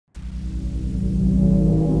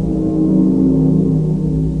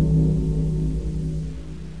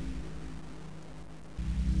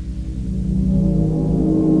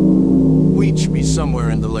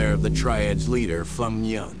Triads leader, Fung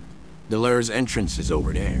Yung. The lair's entrance is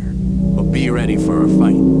over there. But be ready for a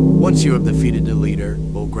fight. Once you have defeated the leader,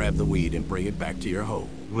 we'll grab the weed and bring it back to your hole.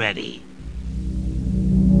 Ready.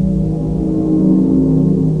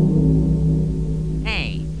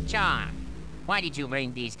 Hey, John. Why did you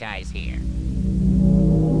bring these guys here?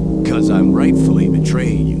 'Cause I'm rightfully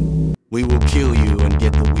betraying you. We will kill you and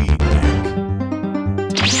get the weed back.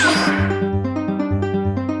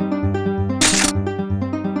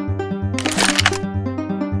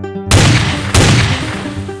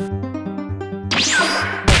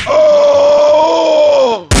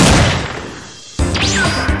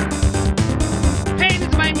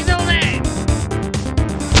 Payne's my middle name!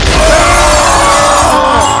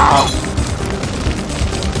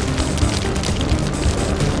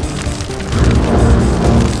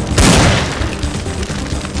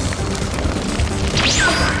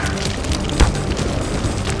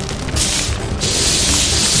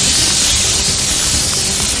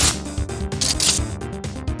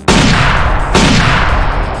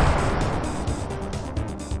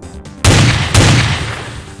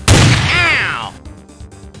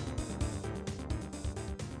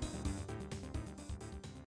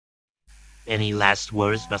 Any last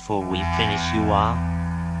words before we finish you off?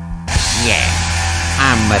 Yeah,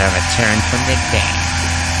 I'm gonna return from the dead.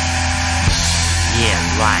 Yeah,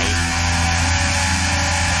 right.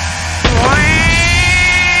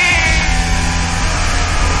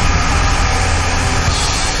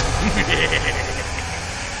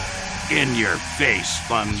 In your face,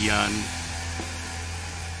 Fung Yung.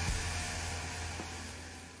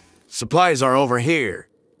 Supplies are over here.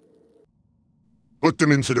 Put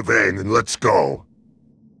them into the van and let's go.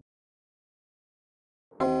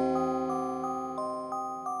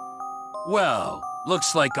 Well,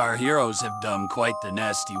 looks like our heroes have done quite the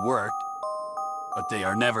nasty work. But they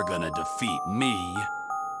are never gonna defeat me.